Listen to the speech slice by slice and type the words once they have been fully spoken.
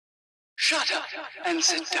Shut up and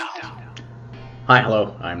sit down. Hi,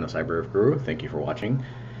 hello, I'm the Cyber Guru. Thank you for watching.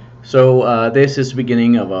 So this is the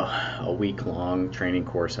beginning of a week-long training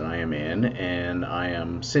course that I am in, and I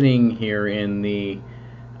am sitting here in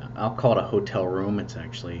I'll call it a hotel room. It's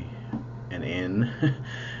actually an inn.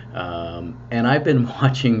 And I've been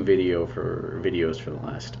watching videos for the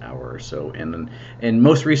last hour or so, and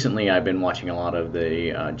most recently I've been watching a lot of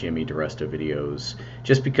the Jimmy DiResta videos,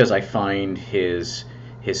 just because I find his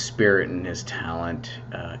spirit and his talent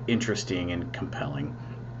interesting and compelling.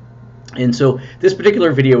 And so this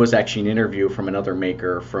particular video was actually an interview from another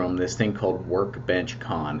maker from this thing called Workbench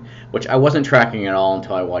Con, which I wasn't tracking at all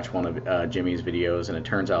until I watched one of Jimmy's videos, and it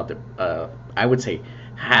turns out that I would say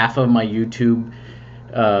half of my YouTube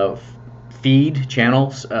feed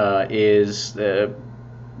channels is they're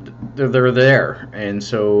there. And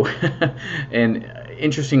so and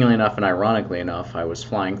interestingly enough and ironically enough, I was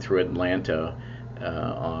flying through Atlanta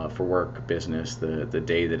for work business the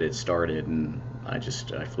day that it started, and I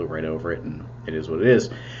flew right over it, and it is what it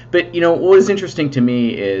is. But you know, what is interesting to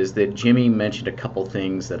me is that Jimmy mentioned a couple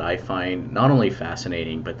things that I find not only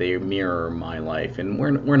fascinating, but they mirror my life, and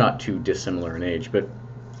we're not too dissimilar in age. But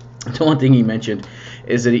the one thing he mentioned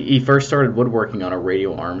is that he first started woodworking on a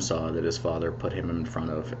radio arm saw that his father put him in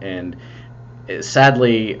front of, and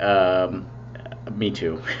sadly, me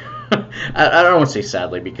too. I don't want to say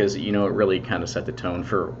sadly, because you know, it really kind of set the tone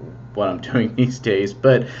for what I'm doing these days.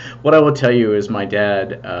 But what I will tell you is my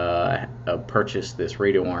dad purchased this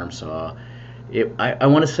radio arm saw. I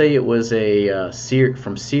want to say it was a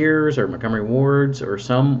from Sears or Montgomery Ward's or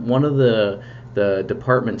one of the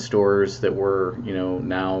department stores that were, you know,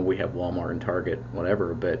 now we have Walmart and Target,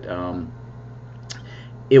 whatever. But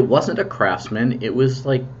it wasn't a Craftsman. It was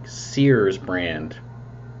like Sears brand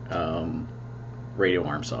radio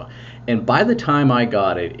arm saw, and by the time I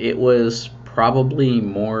got it, it was probably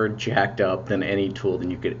more jacked up than any tool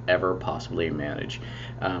than you could ever possibly manage.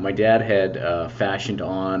 My dad had fashioned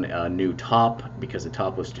on a new top because the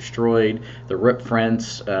top was destroyed. The rip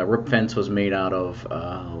fence was made out of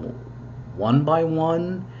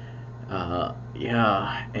 1x1,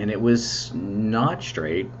 yeah, and it was not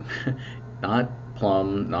straight, not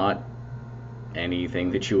plumb, not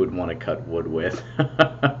anything that you would want to cut wood with,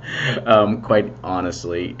 quite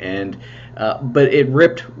honestly. And but it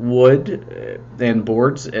ripped wood and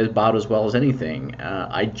boards about as well as anything.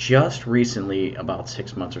 I just recently, about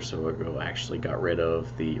 6 months or so ago, actually got rid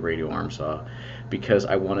of the radio arm saw because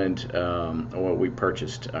I wanted, I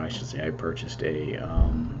purchased a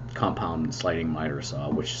compound sliding miter saw,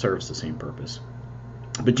 which serves the same purpose.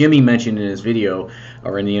 But Jimmy mentioned in his video,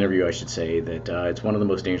 or in the interview I should say, that it's one of the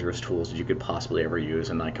most dangerous tools that you could possibly ever use,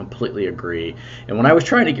 and I completely agree. And when I was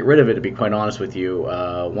trying to get rid of it, to be quite honest with you,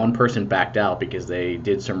 one person backed out because they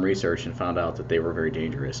did some research and found out that they were very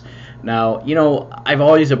dangerous. Now, you know, I've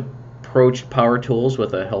always approached power tools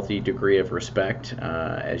with a healthy degree of respect,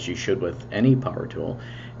 as you should with any power tool.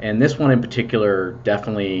 And this one in particular,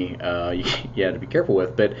 definitely, you had to be careful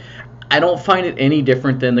with. But I don't find it any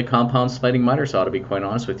different than the compound sliding miter saw, to be quite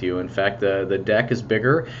honest with you. In fact, the deck is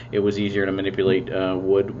bigger. It was easier to manipulate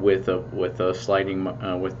wood with a sliding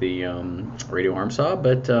with the radio arm saw.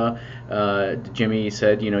 But Jimmy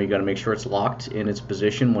said, you know, you got to make sure it's locked in its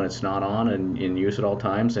position when it's not on, and use at all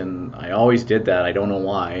times. And I always did that. I don't know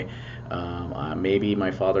why. Maybe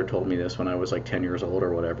my father told me this when I was like 10 years old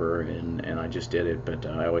or whatever, and I just did it. But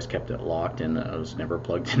I always kept it locked, and I was never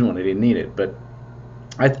plugged in when I didn't need it. But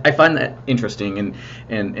I find that interesting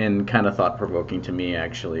and kind of thought-provoking to me,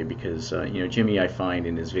 actually, because you know, Jimmy, I find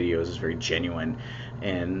in his videos, is very genuine,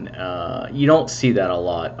 and you don't see that a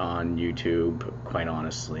lot on YouTube, quite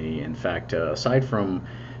honestly. In fact, aside from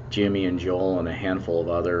Jimmy and Joel and a handful of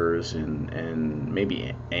others, and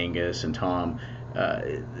maybe Angus and Tom,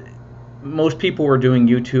 most people are doing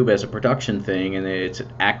YouTube as a production thing, and it's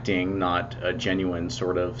acting, not a genuine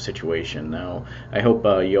sort of situation. Now, I hope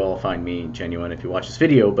you all find me genuine if you watch this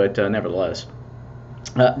video, but nevertheless.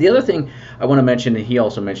 The other thing I want to mention, and he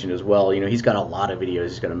also mentioned as well, you know, he's got a lot of videos.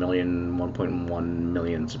 He's got 1.1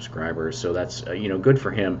 million subscribers, so that's you know, good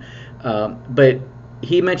for him. But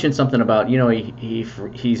he mentioned something about, you know,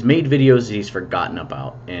 he's made videos that he's forgotten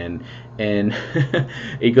about, and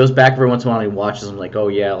he goes back every once in a while and he watches them, like, oh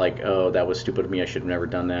yeah, like, oh, that was stupid of me, I should have never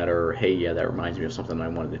done that, or hey, yeah, that reminds me of something I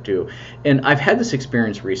wanted to do. And I've had this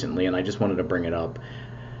experience recently, and I just wanted to bring it up.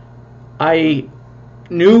 I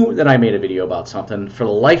knew that I made a video about something. For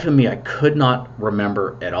the life of me, I could not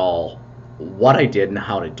remember at all what I did and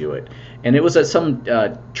how to do it. And it was some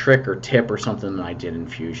trick or tip or something that I did in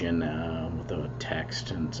Fusion with a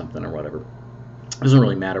text and something or whatever. Doesn't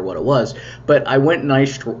really matter what it was, but I went and I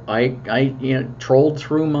trolled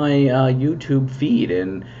through my YouTube feed,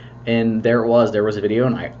 and there it was. There was a video,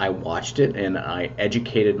 and I watched it, and I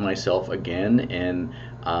educated myself again. And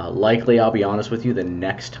likely, I'll be honest with you, the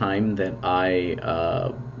next time that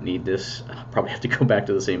I need this, I'll probably have to go back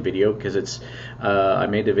to the same video, because I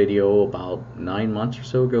made the video about 9 months or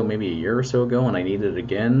so ago, maybe a year or so ago, and I need it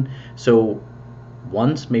again. So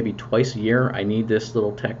once, maybe twice a year, I need this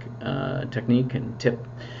little technique and tip.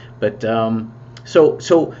 But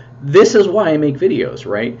so this is why I make videos,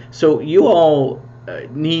 right? So you all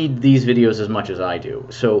need these videos as much as I do.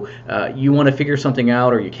 So you want to figure something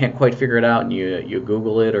out, or you can't quite figure it out, and you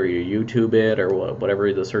Google it, or you YouTube it, or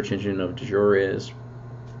whatever the search engine of du jour is.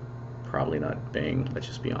 Probably not Bing, let's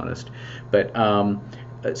just be honest. But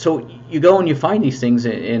so you go and you find these things,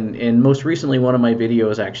 and most recently one of my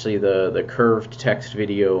videos, actually the curved text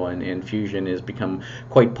video in Fusion, has become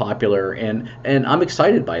quite popular, and I'm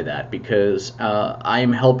excited by that, because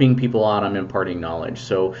I'm helping people out, I'm imparting knowledge.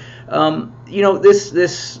 So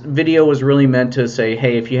this video was really meant to say,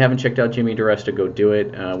 hey, if you haven't checked out Jimmy DiResta, go do it.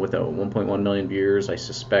 With 1.1 million viewers, I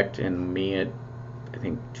suspect, and me at I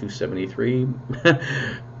think 273.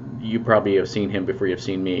 You probably have seen him before you've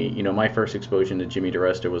seen me. My first exposure to Jimmy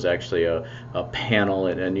DiResta was actually a panel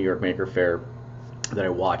at a New York Maker Faire that I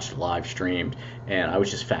watched live streamed, and I was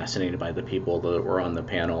just fascinated by the people that were on the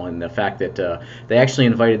panel, and the fact that they actually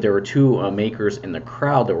invited, there were two makers in the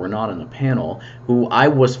crowd that were not on the panel, who I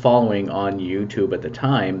was following on YouTube at the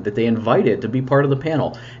time, that they invited to be part of the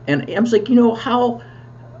panel. And I was like,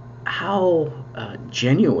 how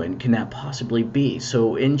genuine can that possibly be?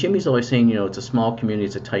 So, and Jimmy's always saying, it's a small community,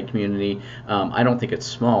 it's a tight community. I don't think it's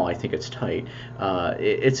small, I think it's tight.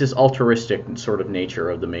 It's this altruistic sort of nature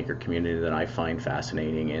of the maker community that I find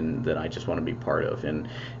fascinating, and that I just want to be part of.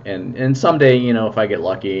 And someday, if I get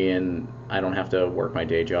lucky and I don't have to work my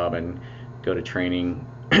day job and go to training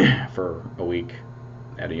for a week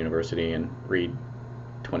at a university and read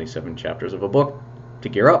 27 chapters of a book to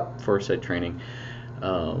gear up for said training,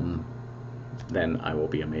 then I will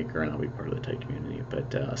be a maker, and I'll be part of the tight community.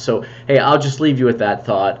 But so, hey, I'll just leave you with that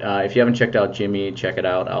thought. If you haven't checked out Jimmy, check it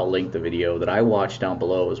out. I'll link the video that I watched down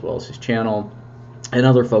below, as well as his channel, and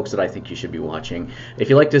other folks that I think you should be watching. If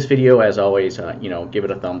you like this video, as always, give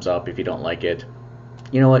it a thumbs up. If you don't like it,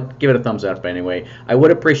 you know what, give it a thumbs up anyway. I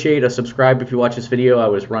would appreciate a subscribe if you watch this video. I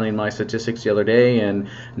was running my statistics the other day, and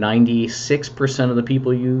 96% of the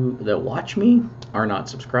people that watch me are not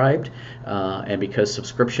subscribed. And because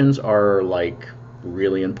subscriptions are like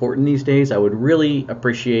really important these days, I would really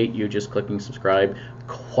appreciate you just clicking subscribe.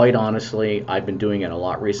 Quite honestly, I've been doing it a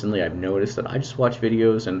lot recently. I've noticed that I just watch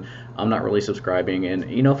videos and I'm not really subscribing, and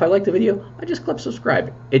if I like the video, I just click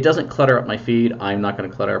subscribe. It doesn't clutter up my feed. I'm not going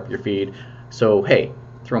to clutter up your feed. So hey,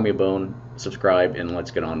 throw me a bone, subscribe, and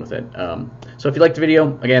let's get on with it. So if you liked the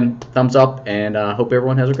video, again, thumbs up, and hope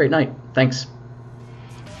everyone has a great night. Thanks.